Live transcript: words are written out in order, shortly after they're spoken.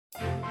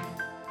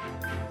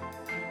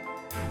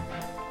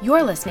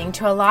You're listening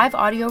to a live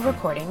audio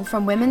recording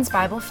from Women's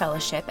Bible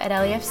Fellowship at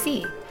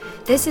LAFC.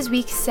 This is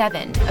week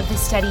 7 of the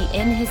study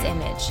In His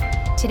Image.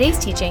 Today's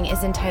teaching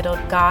is entitled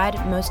God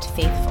Most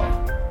Faithful.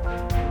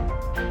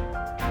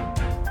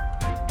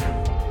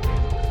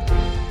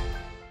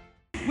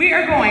 We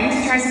are going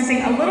to try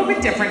something a little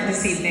bit different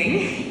this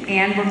evening,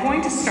 and we're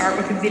going to start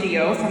with a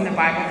video from the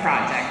Bible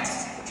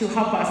Project to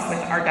help us with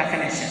our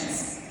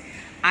definitions.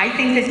 I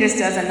think that this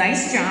does a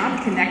nice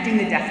job connecting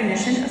the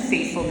definition of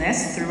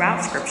faithfulness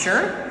throughout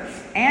Scripture,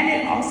 and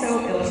it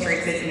also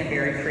illustrates it in a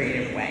very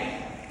creative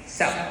way.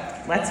 So,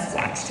 let's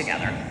watch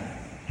together.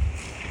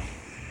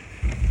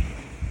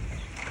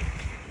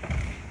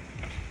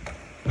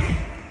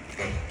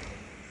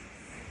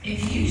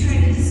 If you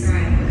try to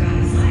describe what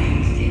God is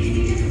like, it can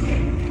be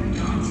difficult or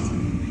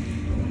daunting.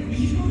 But when the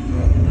people who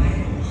wrote the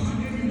Bible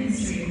pondered the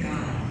mystery of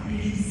God, they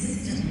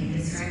consistently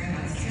described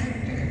God's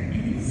character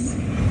in this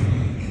way: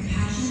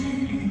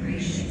 compassionate and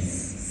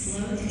gracious,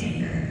 slow to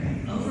anger,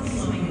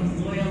 overflowing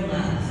with loyal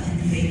love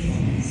and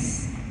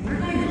faithfulness. We're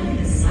going to look at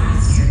this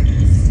last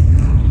characteristic of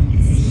God.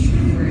 It's a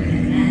Hebrew word,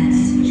 emet,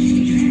 which can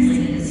be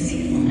translated as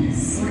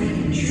faithfulness or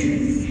even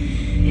truth.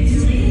 It's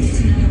related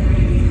to another word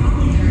you've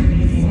probably heard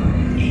before,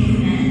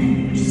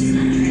 amen, which is an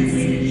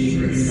untranslated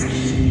Hebrew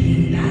expression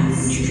meaning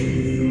that's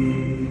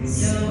truth.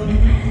 So,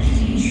 emet can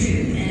mean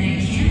truth, and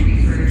it can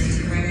refer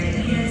to correct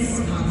ideas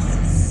or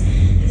concepts.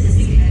 This is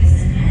because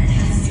emet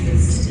has to do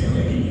with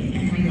stability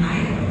and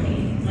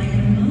reliability, like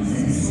when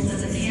Moses holds up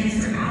his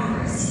hands for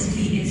hours to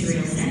defeat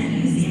Israel's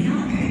enemies, the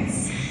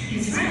Amalekites.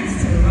 His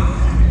friends put a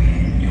rock under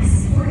him and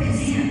support his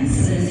hands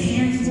so that his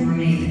hands will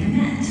remain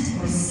emet,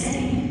 or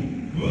steady.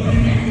 When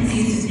emet is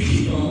used with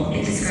people,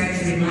 it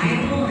describes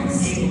reliable and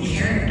stable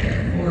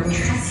character, or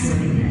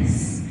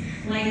trustworthiness.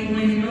 Like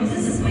when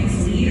Moses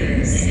appoints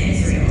leaders in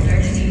Israel,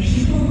 they're to be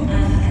people of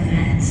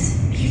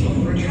emet, people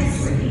who are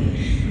trustworthy,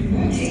 who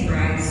won't take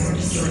bribes or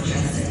distort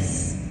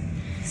justice.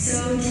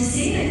 So to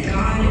say that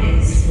God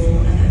is full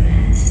of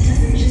emet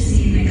doesn't just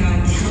mean that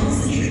God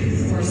tells the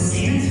truth or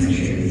stands for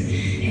truth.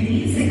 It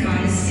means that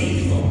God is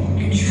faithful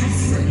and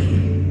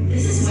trustworthy.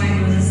 This is why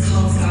Moses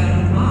calls God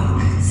a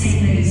rock,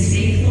 saying that he's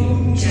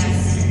faithful,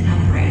 just, and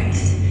upright.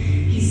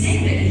 He's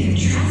saying that he can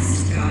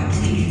trust God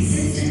to be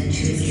consistent to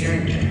his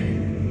character.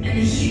 And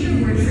the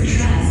Hebrew word for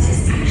trust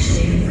is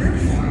actually the verb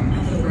form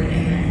of the word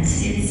emet.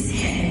 It's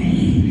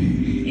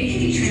he'emin. It can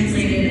be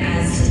translated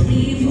as to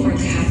believe or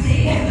to have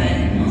faith,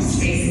 but most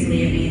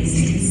basically it means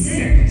to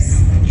consider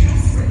someone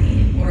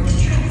trustworthy or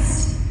to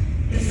trust.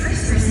 The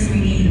first person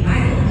we meet in the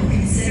Bible who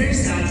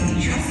considers God to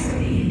be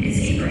trustworthy is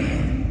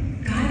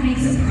Abraham. God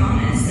makes a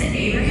promise that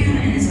Abraham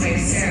and his wife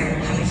Sarah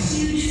will have a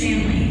huge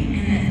family,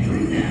 and that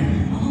through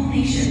them, all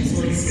nations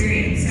will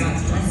experience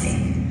God's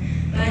blessing.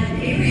 But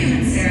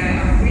Abraham and Sarah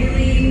are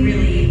really,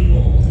 really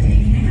old, and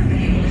they've never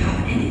been able to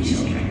have any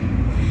children.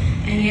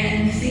 And yet,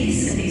 in the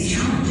face of these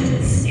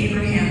challenges,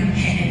 Abraham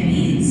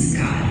means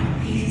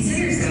God. He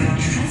considers God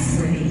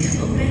trustworthy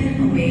to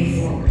open a way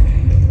forward.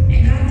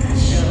 And God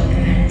does show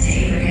emet to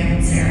Abraham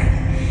and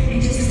Sarah. In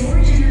just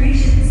 4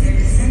 generations, their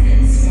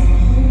descendants form a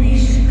whole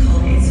nation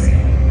called Israel.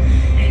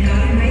 And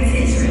God invites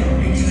Israel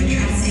into a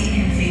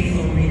trusting and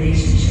faithful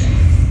relationship.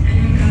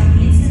 And when God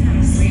leads them out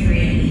of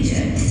slavery in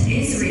Egypt,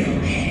 Israel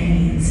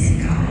means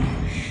in God.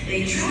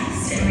 They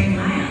trust and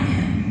rely on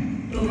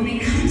Him. But when they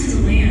come to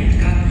the land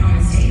God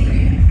promised to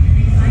Abraham, and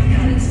they find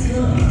out it's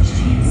full of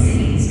giant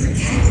cities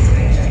protected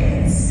by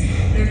giants,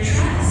 their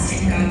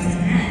trust in God's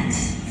emet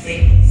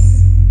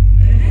fails.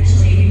 But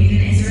eventually we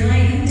meet an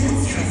Israelite who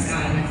does trust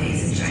God in the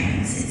face of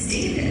giants. It's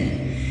David.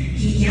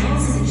 He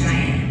yells at the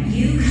giant,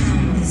 "You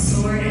come with a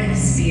sword and a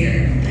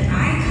spear, but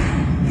I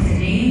come with the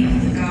name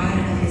of the God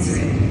of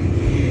Israel."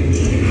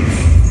 David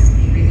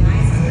consistently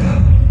relies on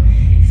God.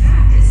 In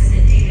fact, it said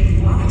that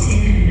David walked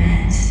in and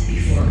met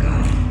before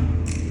God.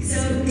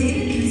 So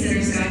David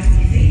considers God to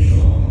be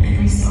faithful and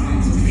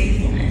responds with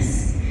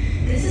faithfulness.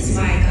 This is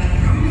why God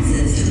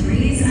promises to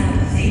raise up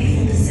a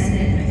faithful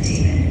descendant of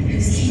David,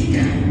 whose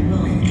kingdom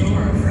will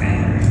endure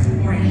forever,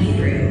 or in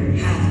Hebrew,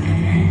 have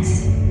emet.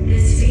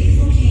 This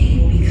faithful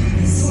king will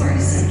become the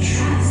source of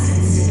trust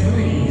and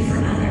stability for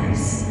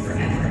others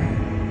forever.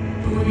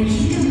 But when the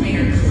kingdom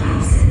later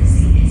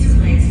collapses, the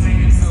Israelites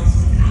find themselves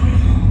without a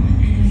home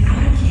and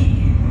without a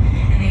king.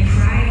 And they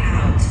cry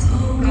out,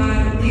 "Oh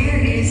God, where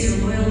is your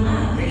loyal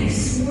love that you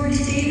swore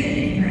to David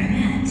in your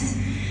emet?"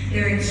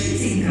 They're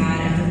accusing God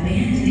of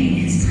abandoning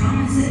his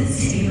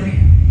promises to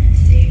Abraham and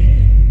to David.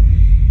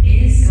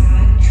 Is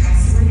God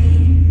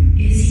trustworthy?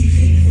 Is he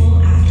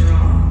faithful after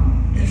all?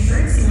 The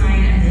first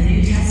line of the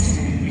New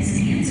Testament is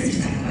an answer to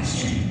that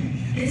question.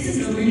 This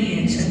is the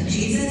lineage of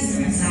Jesus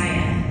the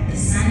Messiah, the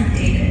son of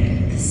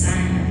David, the son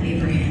of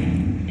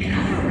Abraham. In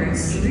other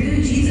words,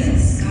 through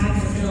Jesus,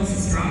 God fulfills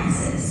his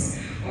promises.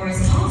 Or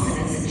as Paul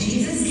says,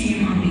 Jesus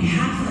came on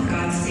behalf of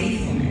God's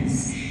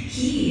faithfulness.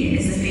 He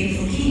is the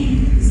faithful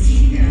king whose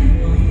kingdom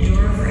will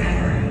endure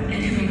forever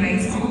and who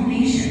invites all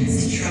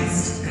nations to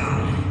trust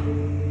God.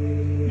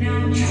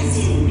 Now,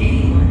 trusting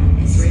anyone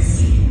is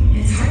risky.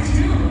 It's hard to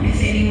know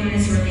if anyone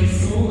is really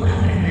full of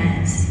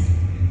emet.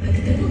 But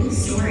the biblical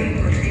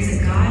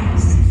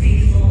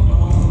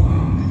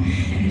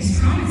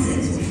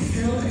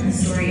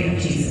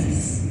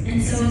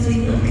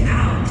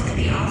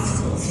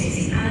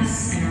facing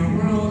us and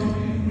our world,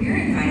 we are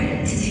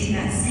invited to take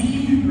that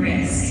same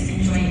risk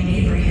and join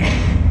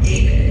Abraham,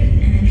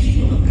 David, and the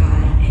people of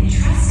God in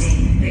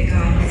trusting that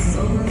God is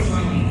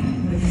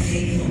overflowing with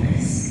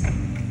faithfulness.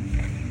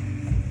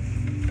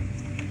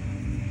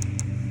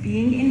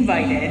 Being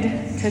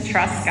invited to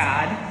trust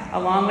God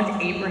along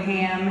with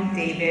Abraham,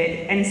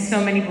 David, and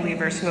so many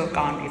believers who have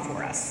gone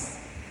before us.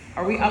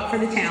 Are we up for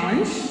the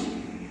challenge?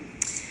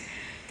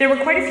 There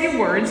were quite a few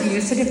words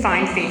used to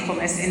define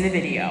faithfulness in the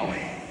video.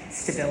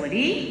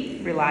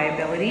 Stability,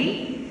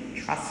 reliability,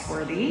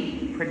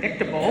 trustworthy,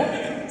 predictable,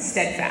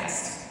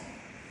 steadfast.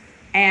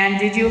 And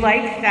did you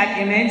like that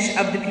image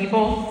of the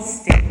people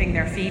stamping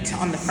their feet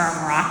on the firm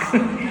rock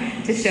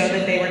to show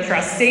that they were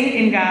trusting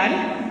in God?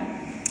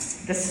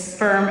 This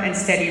firm and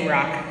steady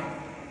rock.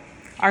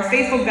 Our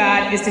faithful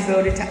God is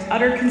devoted to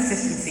utter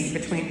consistency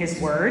between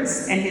his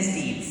words and his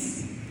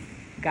deeds.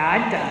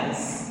 God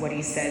does what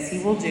he says he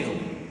will do,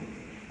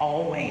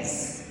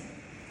 always.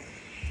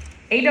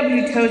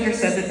 A.W. Tozer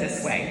says it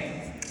this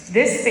way: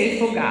 this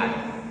faithful God,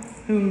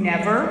 who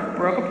never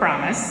broke a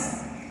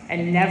promise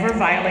and never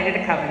violated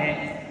a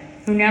covenant,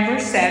 who never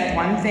said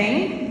one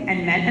thing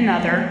and meant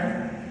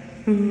another,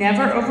 who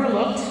never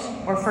overlooked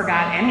or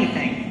forgot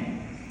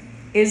anything,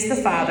 is the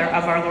Father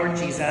of our Lord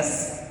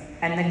Jesus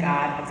and the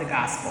God of the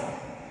gospel.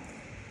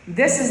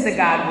 This is the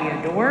God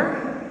we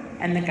adore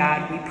and the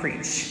God we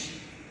preach.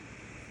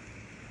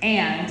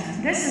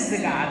 And this is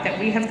the God that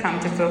we have come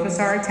to focus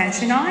our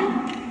attention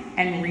on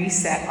and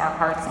reset our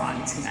hearts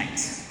on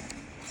tonight.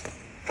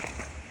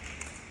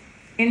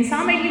 In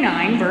Psalm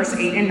 89, verse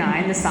 8 and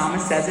 9, the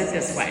psalmist says it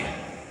this way: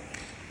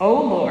 O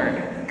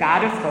Lord,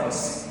 God of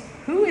hosts,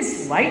 who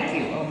is like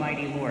you, O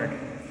mighty Lord?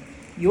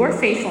 Your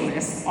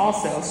faithfulness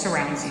also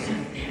surrounds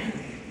you.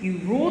 You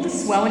rule the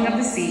swelling of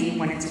the sea.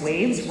 When its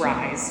waves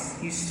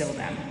rise, you still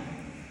them.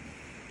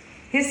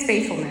 His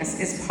faithfulness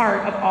is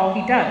part of all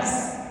he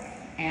does.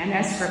 And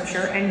as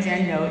Scripture and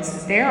Jen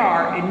notes, there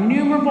are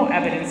innumerable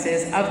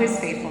evidences of his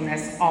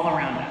faithfulness all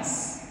around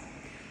us.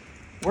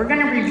 We're going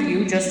to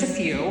review just a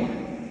few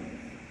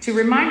to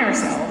remind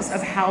ourselves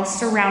of how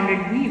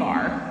surrounded we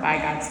are by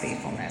God's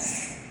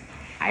faithfulness.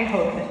 I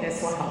hope that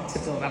this will help to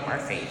build up our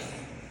faith.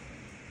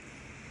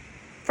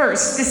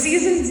 First, the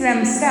seasons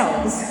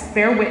themselves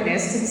bear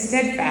witness to the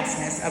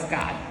steadfastness of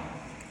God.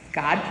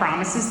 God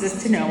promises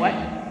this to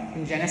Noah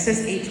in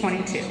Genesis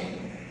 8:22.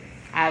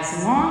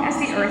 As long as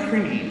the earth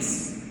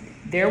remains,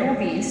 there will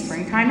be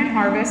springtime and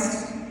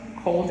harvest,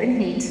 cold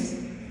and heat,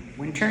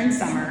 winter and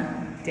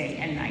summer, day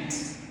and night.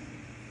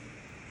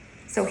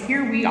 So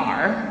here we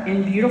are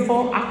in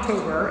beautiful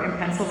October in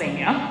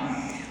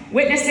Pennsylvania,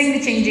 witnessing the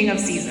changing of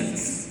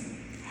seasons.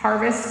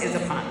 Harvest is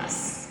upon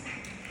us.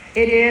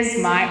 It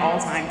is my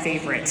all-time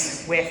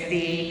favorite, with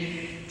the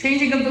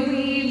changing of the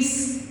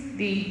leaves,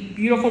 the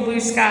beautiful blue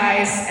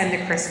skies, and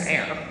the crisp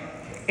air.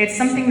 It's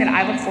something that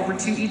I look forward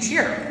to each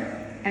year,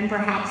 and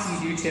perhaps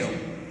you do too.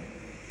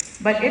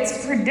 But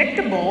it's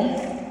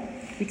predictable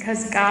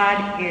because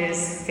God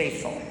is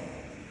faithful.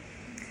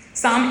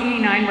 Psalm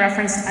 89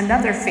 referenced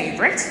another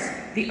favorite,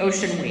 the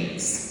ocean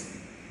waves.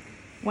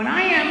 When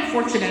I am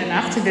fortunate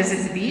enough to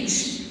visit the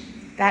beach,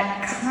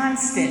 that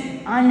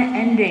constant,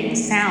 unending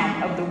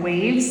sound of the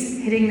waves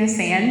hitting the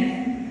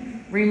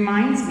sand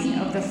reminds me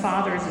of the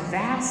Father's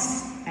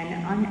vast and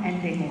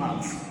unending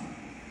love.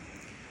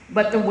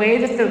 But the way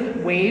that the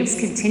waves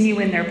continue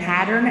in their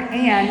pattern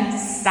and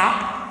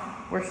stop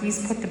where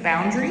he's put the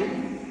boundary,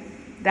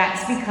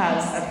 that's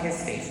because of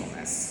his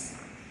faithfulness.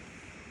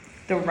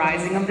 The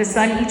rising of the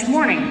sun each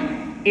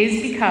morning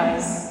is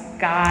because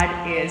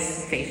God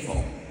is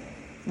faithful.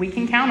 We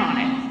can count on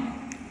it.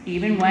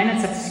 Even when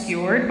it's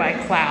obscured by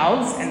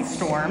clouds and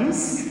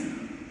storms,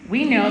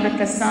 we know that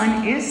the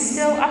sun is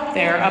still up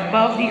there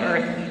above the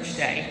earth each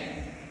day.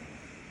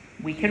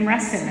 We can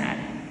rest in that.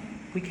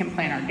 We can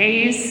plan our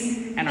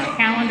days and our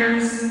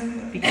calendars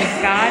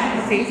because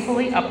God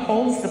faithfully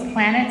upholds the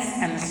planets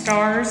and the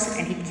stars,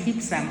 and he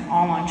keeps them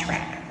all on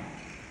track.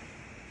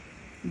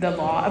 The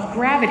law of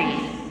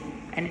gravity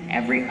and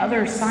every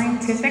other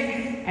scientific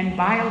and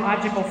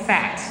biological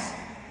fact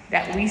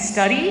that we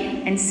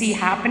study and see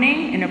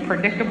happening in a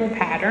predictable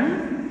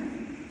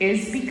pattern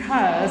is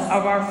because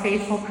of our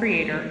faithful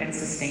Creator and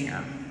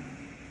Sustainer.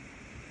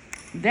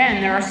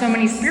 Then there are so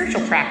many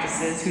spiritual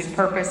practices whose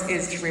purpose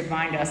is to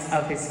remind us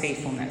of his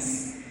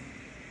faithfulness.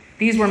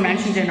 These were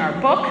mentioned in our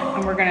book,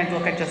 and we're going to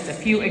look at just a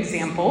few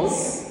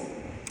examples.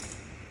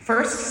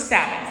 First,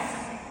 Sabbath,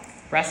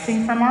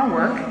 resting from our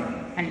work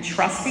and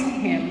trusting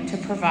him to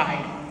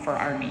provide for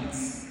our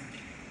needs.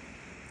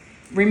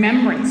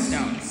 Remembrance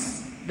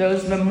stones,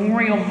 those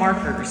memorial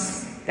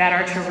markers that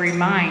are to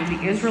remind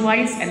the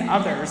Israelites and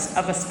others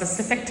of a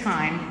specific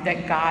time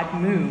that God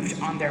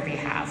moved on their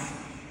behalf.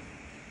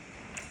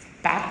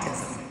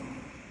 Baptism,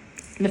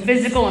 the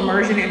physical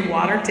immersion in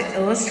water to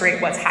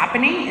illustrate what's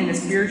happening in the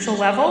spiritual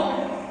level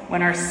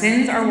when our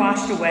sins are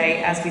washed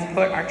away as we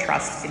put our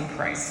trust in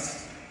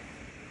Christ.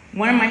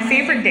 One of my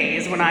favorite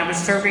days when I was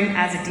serving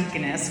as a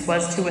deaconess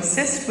was to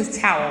assist with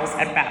towels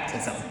at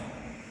baptism.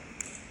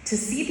 to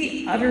see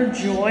the utter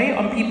joy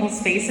on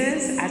people's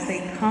faces as they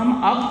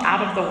come up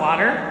out of the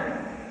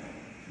water,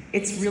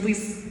 it's really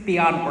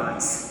beyond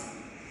words.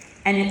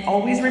 And it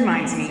always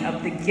reminds me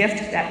of the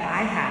gift that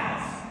I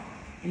have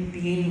in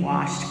being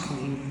washed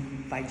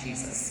clean by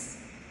Jesus.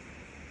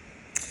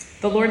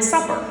 The Lord's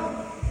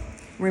Supper,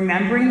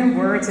 remembering the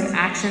words and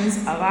actions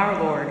of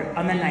our Lord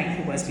on the night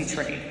he was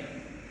betrayed.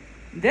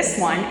 This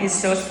one is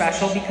so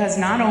special because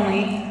not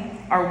only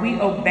are we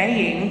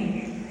obeying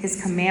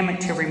his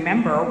commandment to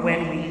remember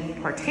when we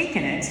partake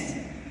in it,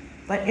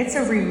 but it's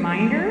a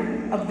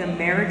reminder of the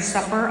marriage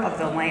supper of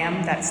the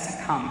Lamb that's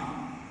to come.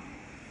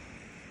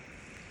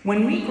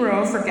 When we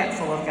grow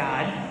forgetful of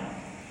God,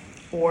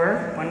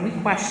 or when we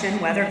question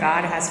whether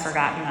God has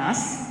forgotten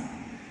us,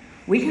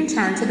 we can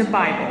turn to the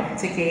Bible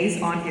to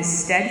gaze on his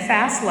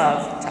steadfast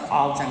love to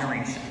all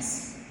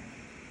generations.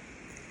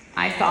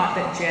 I thought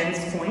that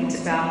Jen's point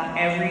about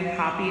every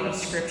copy of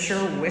Scripture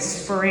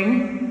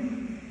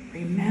whispering,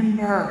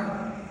 remember,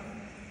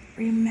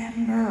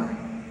 remember,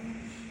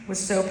 was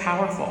so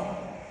powerful.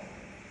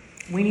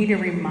 We need to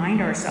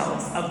remind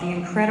ourselves of the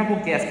incredible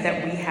gift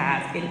that we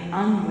have in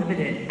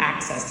unlimited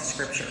access to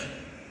Scripture.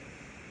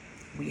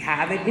 We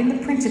have it in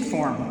the printed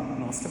form.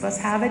 Most of us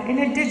have it in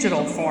a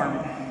digital form.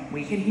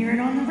 We can hear it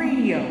on the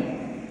radio.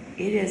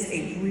 It is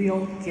a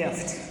real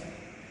gift.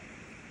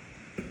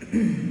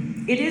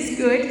 It is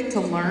good to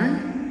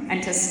learn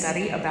and to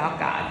study about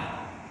God,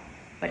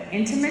 but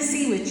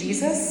intimacy with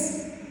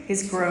Jesus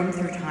is grown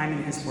through time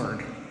in his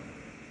word.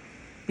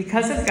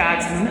 Because of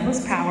God's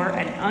limitless power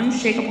and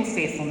unshakable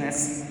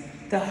faithfulness,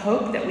 the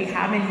hope that we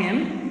have in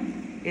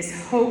him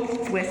is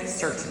hope with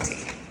certainty.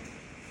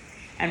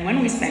 And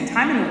when we spend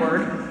time in the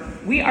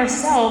word, we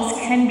ourselves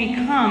can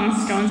become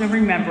stones of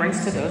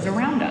remembrance to those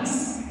around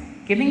us,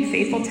 giving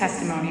faithful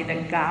testimony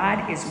that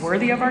God is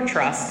worthy of our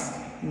trust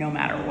no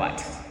matter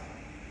what.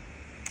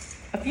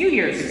 A few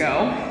years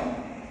ago,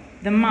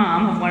 the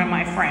mom of one of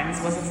my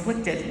friends was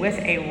afflicted with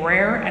a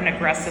rare and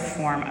aggressive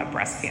form of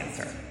breast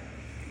cancer.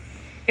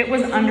 It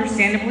was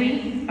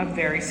understandably a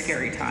very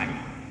scary time.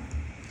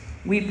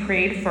 We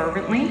prayed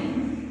fervently,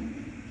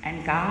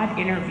 and God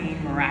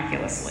intervened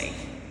miraculously.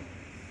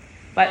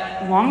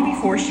 But long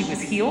before she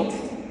was healed,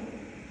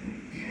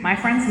 my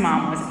friend's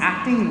mom was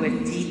acting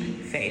with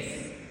deep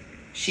faith.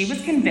 She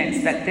was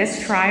convinced that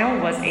this trial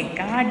was a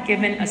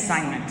God-given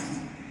assignment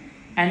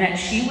and that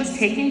she was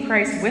taking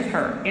Christ with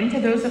her into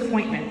those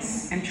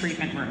appointments and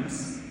treatment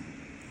rooms.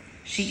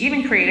 She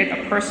even created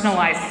a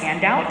personalized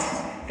handout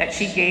that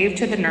she gave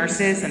to the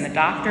nurses and the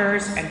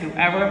doctors and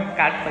whoever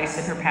God placed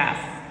in her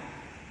path,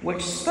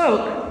 which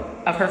spoke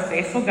of her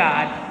faithful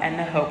God and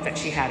the hope that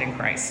she had in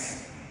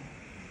Christ.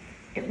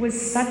 It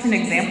was such an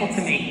example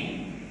to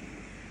me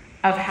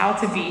of how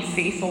to be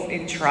faithful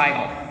in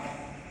trial.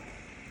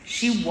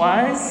 She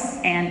was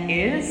and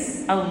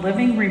is a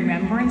living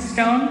remembrance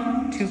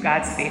stone to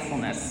God's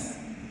faithfulness.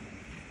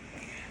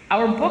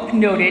 Our book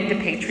noted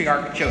the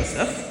patriarch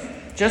Joseph,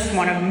 just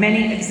one of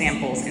many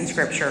examples in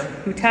Scripture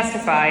who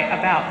testify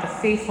about the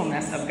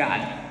faithfulness of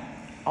God,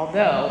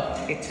 although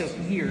it took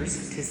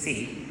years to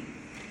see.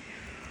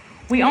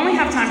 We only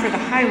have time for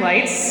the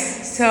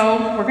highlights, so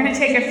we're going to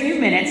take a few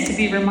minutes to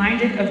be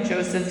reminded of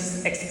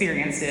Joseph's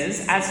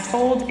experiences as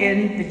told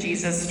in the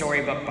Jesus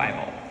Storybook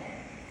Bible.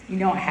 You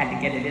know I had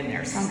to get it in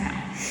there somehow.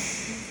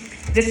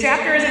 This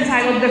chapter is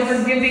entitled The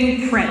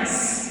Forgiving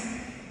Prince.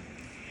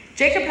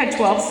 Jacob had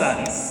 12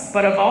 sons,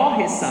 but of all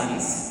his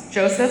sons,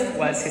 Joseph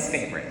was his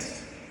favorite.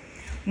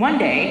 One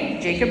day,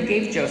 Jacob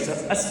gave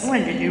Joseph a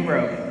splendid new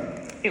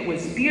robe. It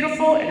was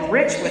beautiful and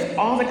rich with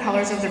all the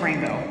colors of the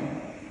rainbow,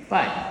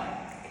 but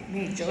it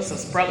made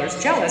Joseph's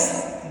brothers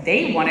jealous.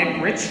 They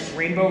wanted rich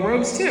rainbow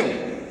robes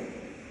too.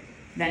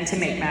 Then, to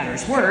make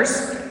matters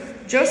worse,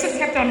 Joseph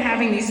kept on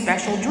having these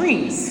special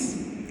dreams.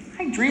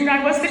 I dreamed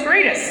I was the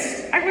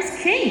greatest. I was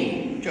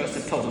king,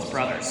 Joseph told his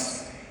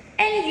brothers.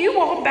 And you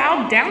all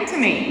bowed down to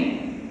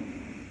me.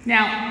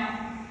 Now,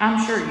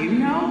 I'm sure you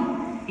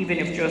know, even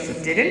if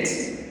Joseph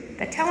didn't,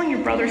 that telling your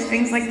brothers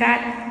things like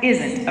that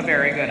isn't a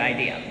very good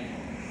idea.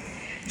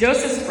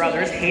 Joseph's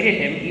brothers hated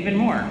him even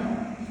more.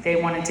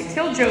 They wanted to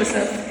kill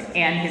Joseph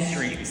and his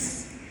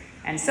dreams.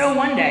 And so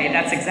one day,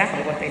 that's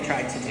exactly what they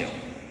tried to do.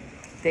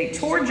 They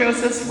tore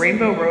Joseph's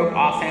rainbow robe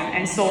off him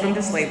and sold him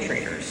to slave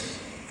traders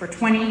for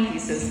 20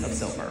 pieces of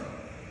silver.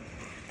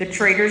 The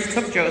traders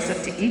took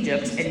Joseph to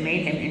Egypt and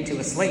made him into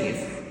a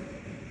slave.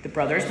 The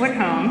brothers went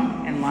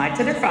home and lied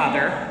to their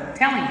father,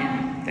 telling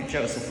him that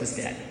Joseph was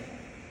dead.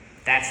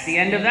 That's the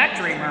end of that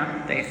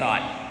dreamer, they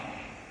thought.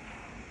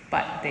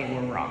 But they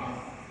were wrong.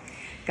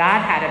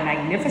 God had a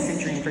magnificent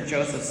dream for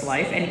Joseph's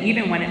life, and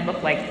even when it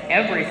looked like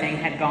everything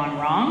had gone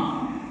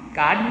wrong,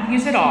 God would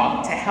use it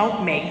all to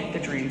help make the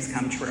dreams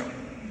come true.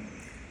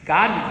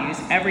 God would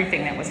use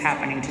everything that was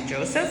happening to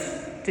Joseph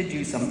to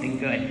do something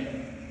good.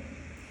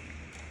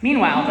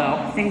 Meanwhile,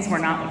 though, things were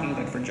not looking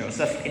good for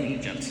Joseph in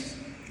Egypt.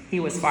 He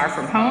was far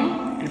from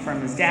home and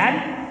from his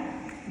dad.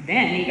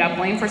 Then he got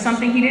blamed for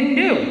something he didn't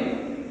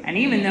do. And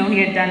even though he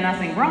had done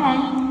nothing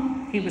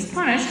wrong, he was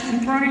punished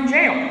and thrown in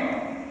jail.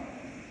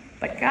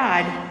 But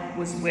God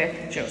was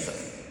with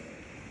Joseph.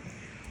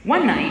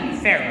 One night,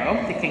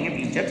 Pharaoh, the king of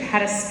Egypt,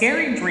 had a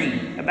scary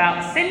dream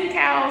about thin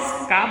cows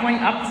gobbling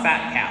up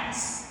fat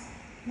cows.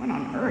 What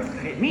on earth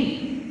could it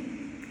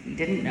mean? He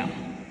didn't know.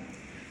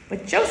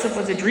 But Joseph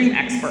was a dream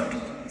expert,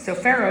 so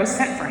Pharaoh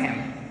sent for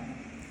him.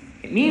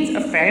 It means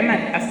a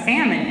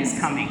famine is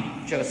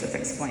coming, Joseph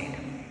explained.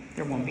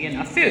 There won't be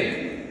enough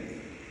food.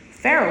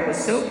 Pharaoh was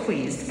so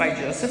pleased by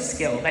Joseph's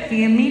skill that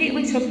he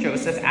immediately took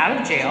Joseph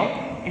out of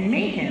jail and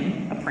made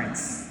him a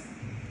prince.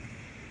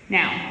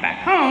 Now,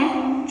 back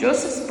home,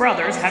 Joseph's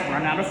brothers had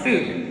run out of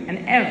food,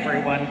 and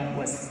everyone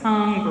was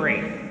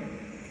hungry.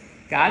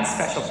 God's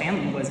special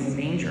family was in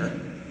danger.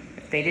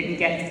 If they didn't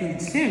get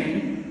food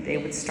soon, they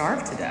would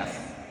starve to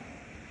death.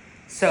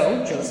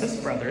 So Joseph's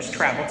brothers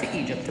traveled to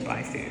Egypt to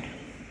buy food.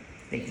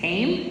 They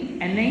came,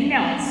 and they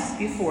knelt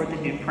before the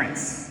new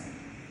prince.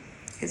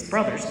 His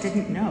brothers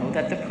didn't know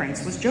that the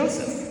prince was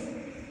Joseph,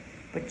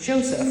 but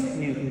Joseph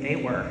knew who they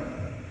were.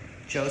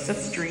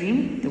 Joseph's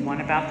dream, the one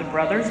about the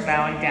brothers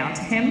bowing down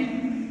to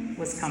him,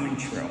 was coming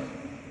true.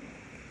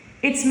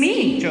 "It's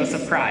me,"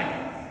 Joseph cried.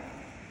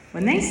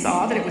 When they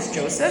saw that it was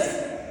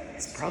Joseph,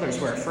 his brothers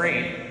were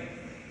afraid.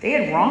 They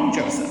had wronged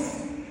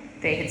Joseph.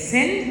 They had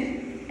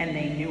sinned, and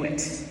they knew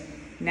it.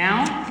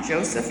 Now,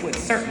 Joseph would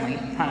certainly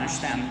punish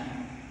them.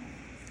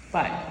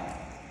 But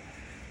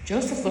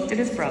Joseph looked at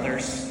his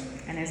brothers,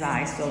 and his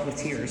eyes filled with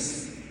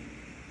tears.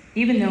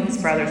 Even though his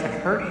brothers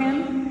had hurt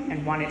him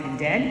and wanted him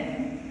dead,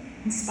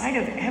 in spite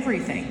of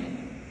everything,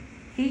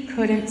 he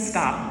couldn't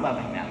stop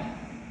loving them.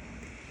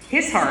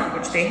 His heart,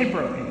 which they had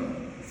broken,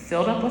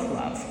 filled up with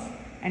love,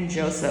 and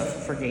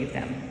Joseph forgave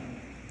them.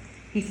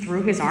 He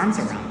threw his arms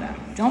around them.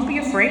 "Don't be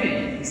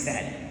afraid," he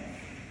said.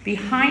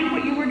 "Behind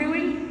what you were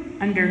doing,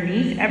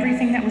 underneath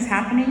everything that was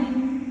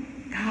happening,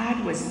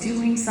 God was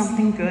doing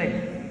something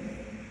good.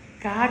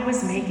 God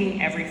was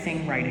making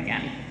everything right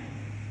again."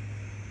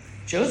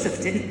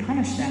 Joseph didn't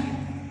punish them.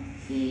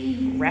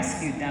 He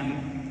rescued them.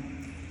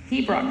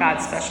 He brought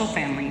God's special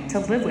family to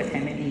live with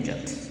him in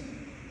Egypt.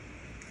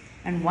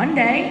 And one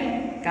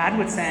day, God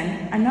would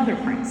send another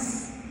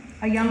prince,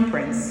 a young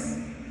prince,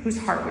 whose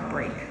heart would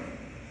break.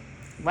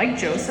 Like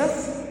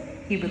Joseph,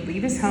 he would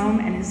leave his home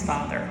and his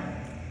father.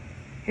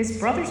 His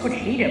brothers would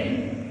hate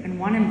him and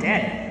want him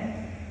dead.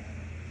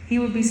 He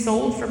would be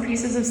sold for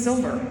pieces of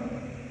silver.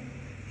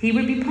 He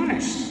would be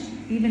punished,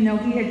 even though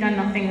he had done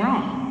nothing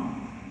wrong.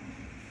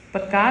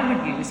 But God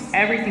would use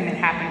everything that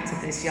happened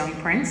to this young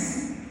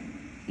prince,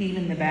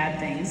 even the bad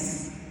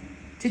things,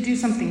 to do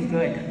something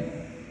good,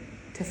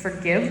 to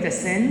forgive the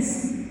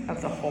sins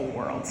of the whole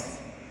world.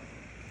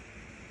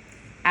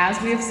 As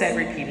we have said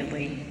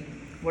repeatedly,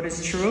 what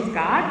is true of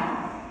God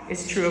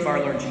is true of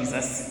our Lord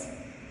Jesus.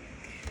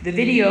 The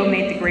video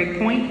made the great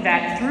point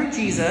that through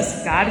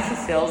Jesus, God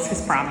fulfills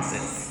his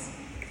promises.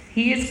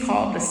 He is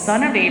called the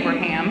Son of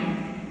Abraham,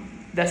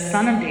 the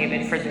Son of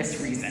David, for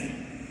this reason.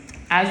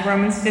 As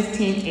Romans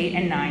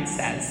 15:8-9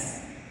 says,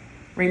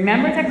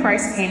 "Remember that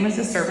Christ came as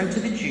a servant to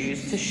the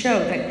Jews to show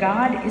that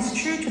God is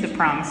true to the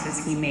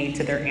promises he made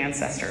to their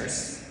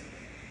ancestors.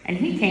 And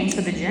he came so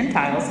the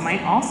Gentiles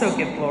might also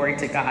give glory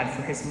to God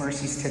for his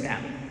mercies to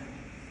them."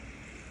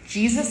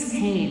 Jesus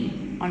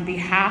came on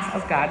behalf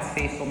of God's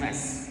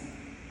faithfulness.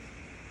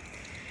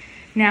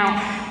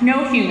 Now,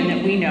 no human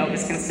that we know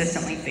is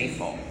consistently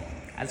faithful.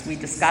 As we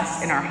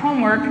discussed in our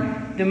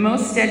homework, the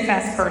most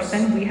steadfast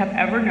person we have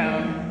ever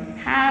known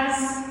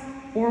has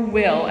or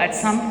will at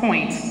some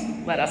point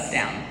let us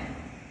down.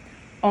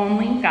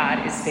 Only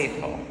God is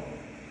faithful.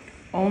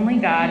 Only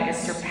God is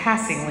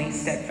surpassingly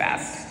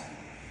steadfast.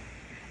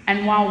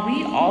 And while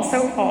we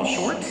also fall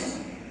short,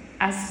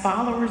 as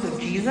followers of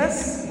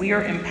Jesus, we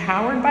are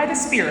empowered by the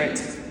Spirit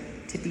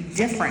to be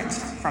different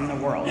from the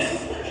world.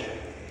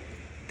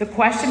 The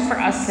question for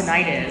us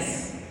tonight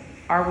is,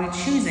 are we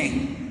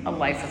choosing a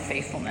life of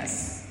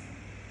faithfulness?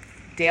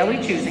 Daily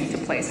choosing to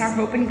place our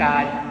hope in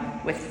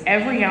God with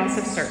every ounce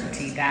of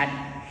certainty that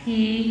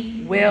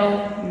he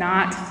will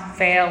not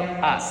fail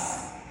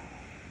us.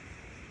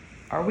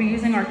 Are we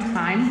using our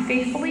time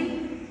faithfully?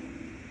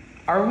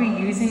 Are we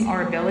using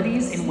our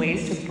abilities in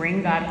ways to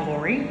bring God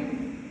glory?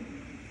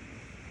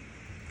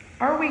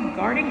 Are we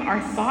guarding our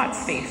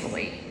thoughts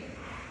faithfully,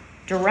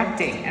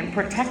 directing and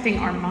protecting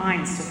our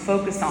minds to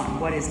focus on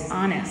what is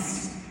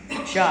honest,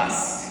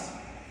 just,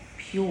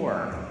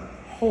 pure,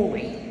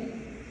 holy?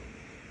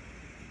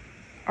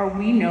 Are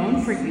we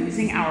known for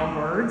using our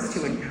words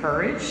to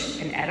encourage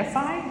and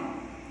edify?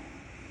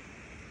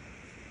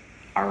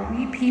 Are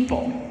we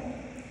people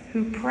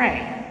who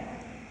pray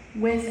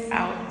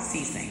without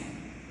ceasing?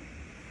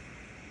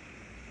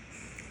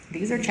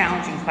 These are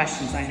challenging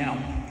questions, I know.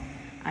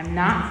 I'm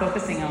not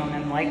focusing on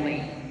them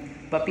lightly,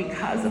 but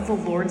because of the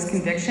Lord's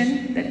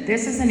conviction that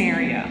this is an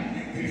area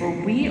where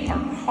we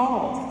are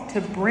called to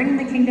bring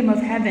the kingdom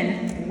of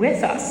heaven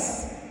with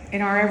us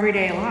in our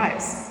everyday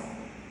lives.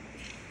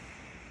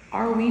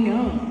 Are we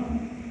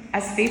known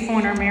as faithful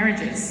in our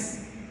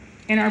marriages,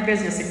 in our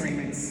business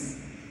agreements,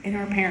 in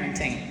our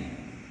parenting?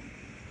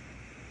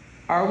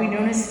 Are we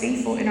known as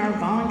faithful in our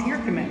volunteer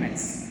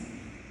commitments,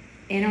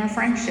 in our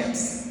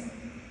friendships,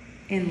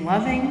 in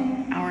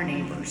loving our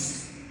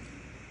neighbors?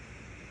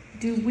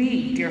 Do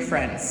we, dear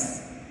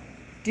friends,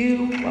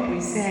 do what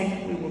we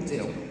say we will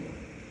do?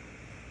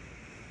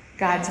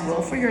 God's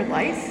will for your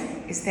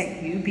life is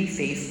that you be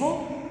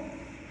faithful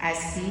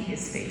as he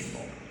is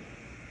faithful.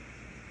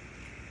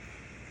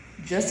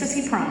 Just as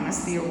he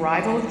promised the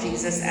arrival of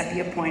Jesus at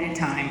the appointed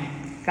time,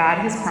 God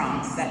has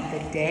promised that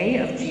the day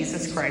of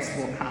Jesus Christ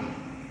will come.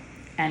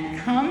 And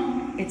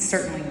come, it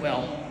certainly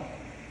will.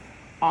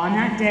 On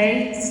that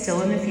day,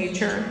 still in the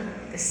future,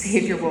 the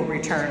Savior will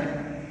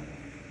return.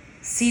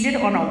 Seated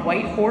on a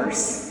white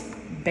horse,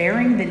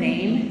 bearing the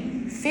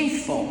name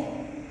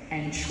Faithful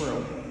and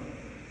True.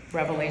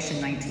 Revelation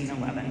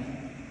 19:11.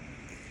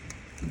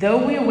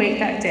 Though we await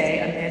that day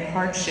amid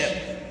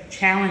hardship,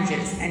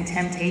 challenges, and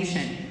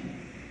temptation,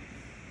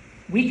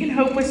 we can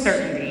hope with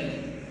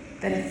certainty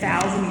that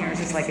 1,000 years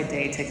is like a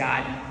day to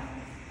God.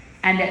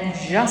 And at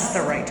just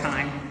the right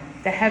time,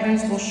 the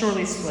heavens will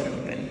surely split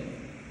open.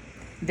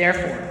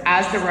 Therefore,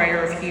 as the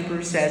writer of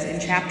Hebrews says in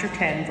chapter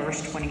 10,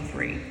 verse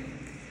 23,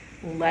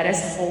 let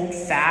us hold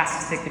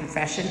fast the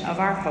confession of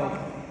our hope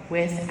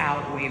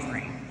without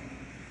wavering.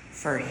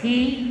 For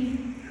he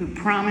who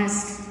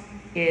promised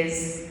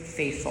is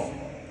faithful.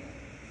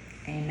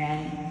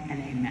 Amen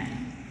and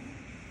amen.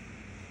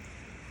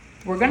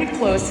 We're going to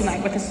close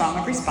tonight with a song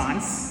of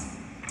response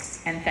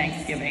and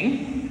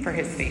thanksgiving for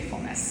his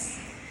faithfulness.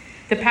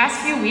 The past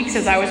few weeks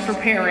as I was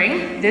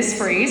preparing, this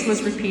phrase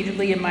was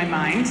repeatedly in my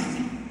mind.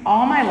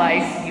 All my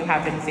life, you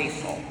have been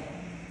faithful.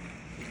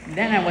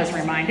 Then I was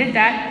reminded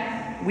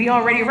that we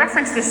already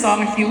referenced this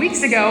song a few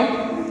weeks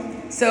ago,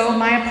 so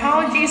my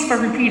apologies for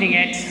repeating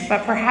it,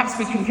 but perhaps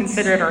we can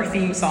consider it our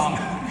theme song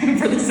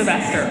for the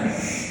semester.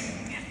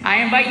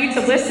 I invite you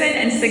to listen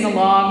and sing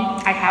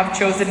along. I have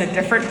chosen a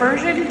different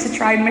version to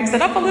try and mix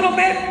it up a little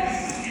bit,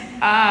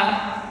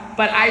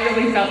 but I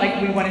really felt like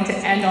we wanted to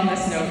end on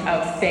this note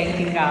of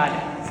thanking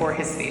God for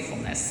his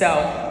faithfulness.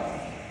 So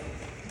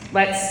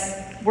let's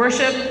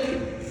worship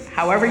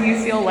however you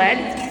feel led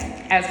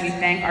as we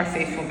thank our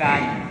faithful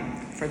God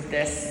for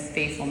this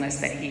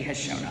faithfulness that he has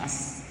shown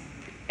us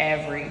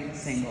every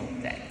single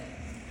day.